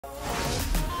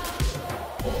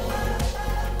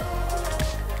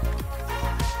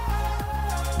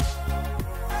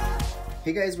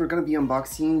Hey guys, we're gonna be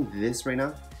unboxing this right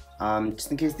now.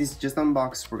 Just in case this is just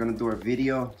unboxed, we're gonna do our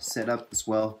video setup as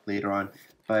well later on.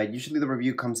 But usually the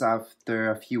review comes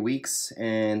after a few weeks,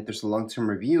 and there's a long-term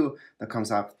review that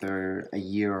comes after a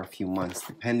year or a few months,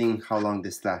 depending how long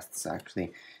this lasts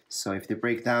actually. So if they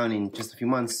break down in just a few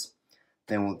months,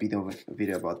 then we'll be doing a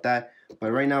video about that.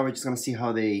 But right now we're just gonna see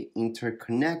how they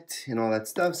interconnect and all that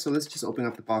stuff. So let's just open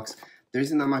up the box. There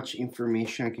isn't that much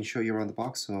information I can show you around the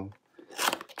box, so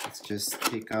let's just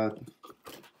take out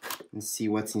and see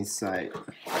what's inside.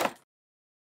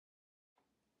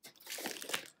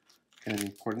 And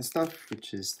important stuff,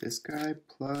 which is this guy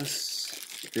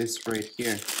plus this right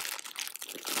here.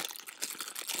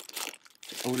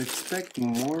 I would expect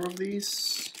more of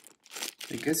these.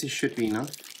 I guess it should be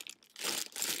enough.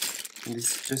 And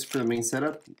this is just for the main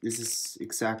setup. This is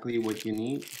exactly what you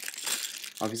need.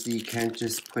 Obviously you can't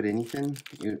just put anything.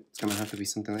 It's gonna have to be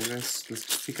something like this. Let's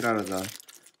just take it out of the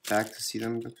back to see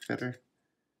them a bit better.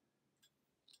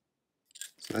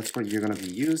 So that's what you're gonna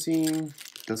be using.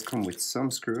 It does come with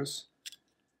some screws.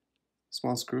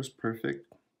 Small screws,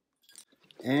 perfect.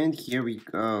 And here we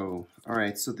go.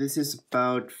 Alright, so this is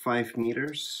about 5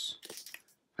 meters.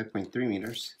 5.3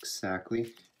 meters,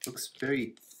 exactly. Looks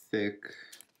very thick.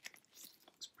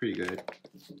 It's pretty good.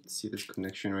 See this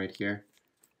connection right here.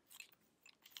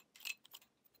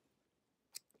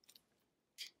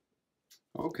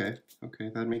 Okay,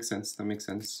 that makes sense,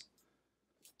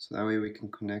 So that way we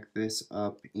can connect this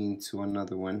up into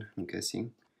another one, I'm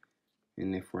guessing.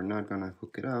 And if we're not gonna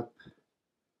hook it up,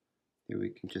 then we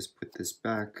can just put this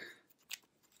back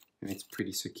and it's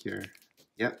pretty secure.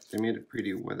 Yep, they made it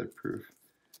pretty weatherproof.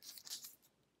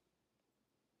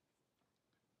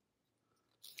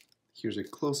 Here's a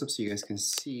close-up so you guys can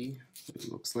see what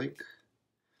it looks like.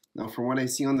 Now from what I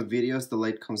see on the videos, the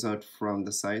light comes out from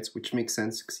the sides, which makes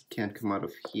sense because it can't come out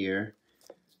of here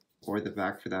or the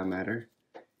back for that matter.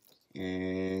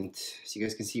 And so you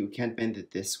guys can see we can't bend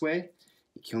it this way.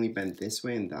 You can only bend this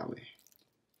way and that way.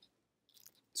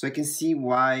 So I can see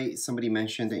why somebody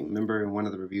mentioned, I remember in one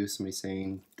of the reviews somebody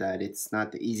saying that it's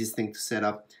not the easiest thing to set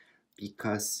up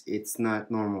because it's not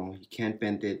normal. You can't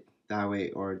bend it that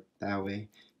way or that way.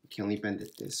 You can only bend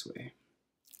it this way.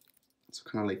 So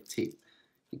kind of like tape.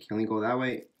 You can only go that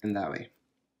way and that way.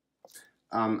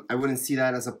 I wouldn't see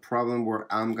that as a problem where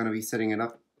I'm gonna be setting it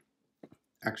up.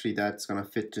 Actually, that's gonna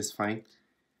fit just fine.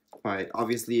 But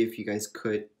obviously, if you guys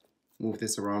could move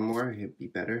this around more, it'd be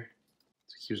better.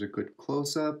 So here's a good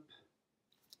close-up.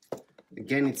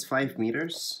 Again, it's 5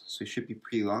 meters, so it should be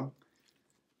pretty long.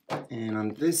 And on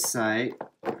this side,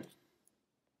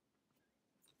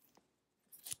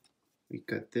 we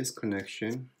got this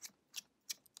connection.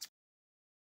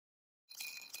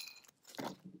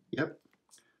 Yep.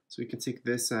 So we can take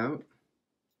this out,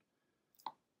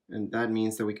 and that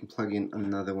means that we can plug in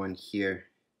another one here.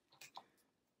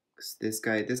 Because this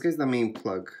guy's the main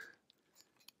plug.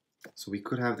 So we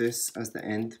could have this as the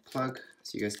end plug.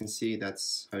 So you guys can see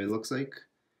that's how it looks like.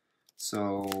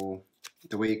 So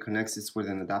the way it connects is with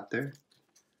an adapter.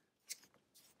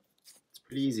 It's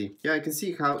pretty easy. Yeah, I can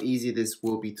see how easy this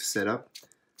will be to set up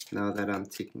now that I'm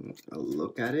taking a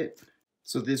look at it.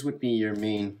 So this would be your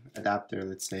main adapter,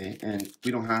 let's say, and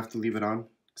we don't have to leave it on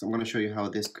because I'm going to show you how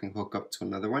this can hook up to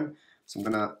another one. So I'm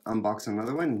going to unbox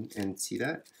another one and see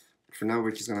that. But for now,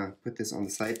 we're just going to put this on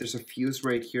the side. There's a fuse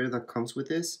right here that comes with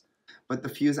this, but the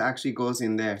fuse actually goes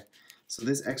in there. So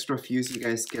this extra fuse you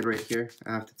guys get right here,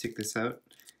 I have to take this out,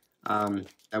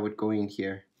 that would go in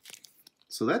here.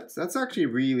 So that's actually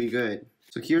really good.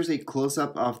 So here's a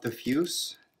close-up of the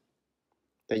fuse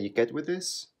that you get with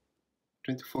this.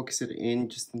 Trying to focus it in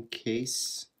just in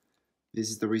case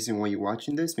this is the reason why you're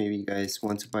watching this. Maybe you guys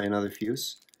want to buy another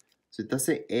fuse. So it does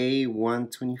say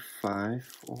A125.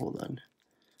 Oh, hold on,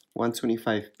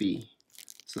 125B.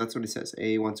 So that's what it says,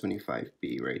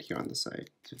 A125B right here on the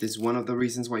side. So if this is one of the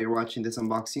reasons why you're watching this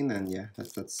unboxing, then yeah,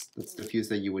 that's the fuse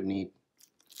that you would need.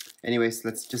 Anyways,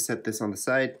 let's just set this on the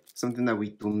side. Something that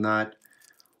we do not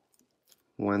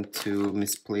want to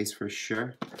misplace for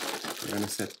sure. We're gonna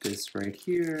set this right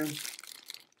here.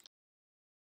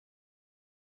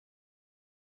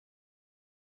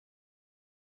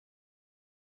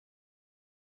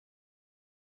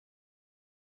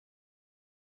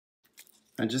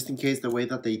 And just in case, the way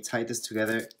that they tie this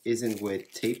together isn't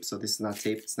with tape, so this is not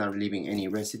tape, it's not leaving any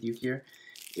residue here.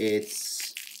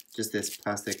 It's just this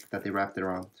plastic that they wrapped it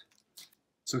around.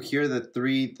 So here are the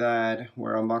 3 that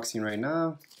we're unboxing right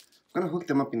now. I'm gonna hook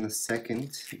them up in a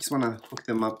second. I just wanna hook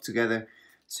them up together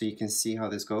so you can see how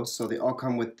this goes. So they all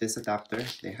come with this adapter,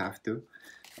 they have to.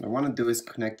 What I wanna do is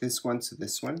connect this one to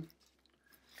this one.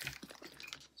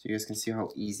 So you guys can see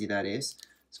how easy that is.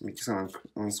 So we just gonna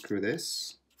unscrew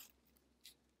this,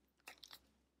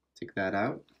 take that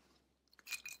out,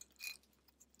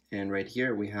 and right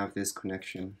here we have this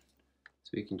connection.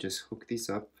 So we can just hook these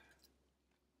up.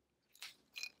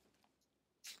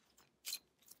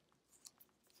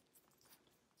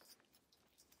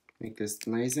 Make this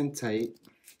nice and tight.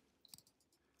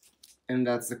 And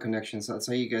that's the connection. So that's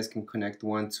how you guys can connect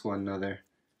one to another.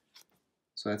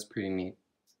 So that's pretty neat.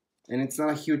 And it's not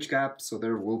a huge gap, so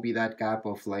there will be that gap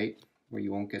of light where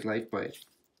you won't get light, but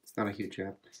it's not a huge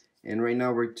gap. And right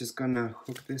now we're just gonna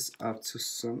hook this up to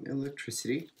some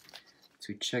electricity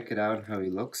to check it out how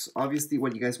it looks. Obviously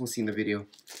what you guys will see in the video,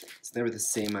 it's never the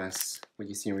same as what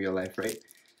you see in real life, right?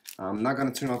 I'm not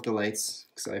gonna turn off the lights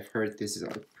because I've heard this is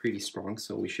pretty strong,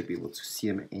 so we should be able to see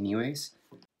them anyways.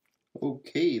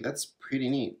 Okay, that's pretty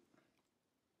neat.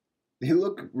 They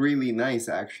look really nice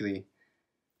actually.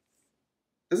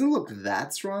 Doesn't look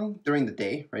that strong during the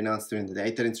day. Right now it's during the day. I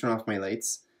didn't turn off my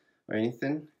lights or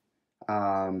anything.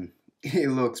 It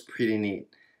looks pretty neat.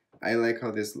 I like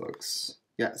how this looks.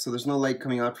 Yeah, so there's no light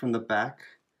coming out from the back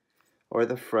or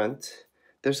the front.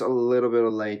 There's a little bit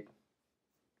of light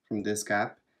from this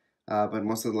gap, but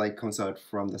most of the light comes out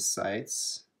from the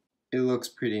sides. It looks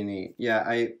pretty neat. Yeah,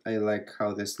 I like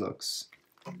how this looks.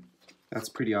 That's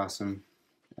pretty awesome,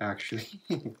 actually.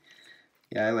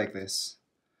 Yeah, I like this.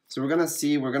 So we're gonna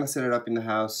set it up in the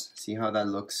house, see how that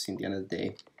looks in the end of the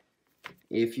day.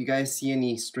 If you guys see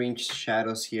any strange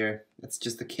shadows here, that's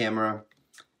just the camera.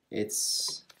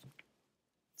 It's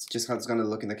just how it's gonna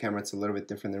look in the camera. It's a little bit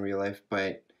different than real life,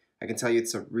 but I can tell you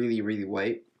it's a really, really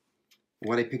white.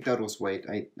 What I picked out was white.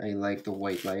 I like the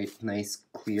white light, nice,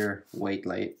 clear white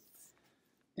light.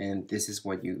 And this is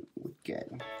what you would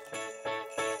get.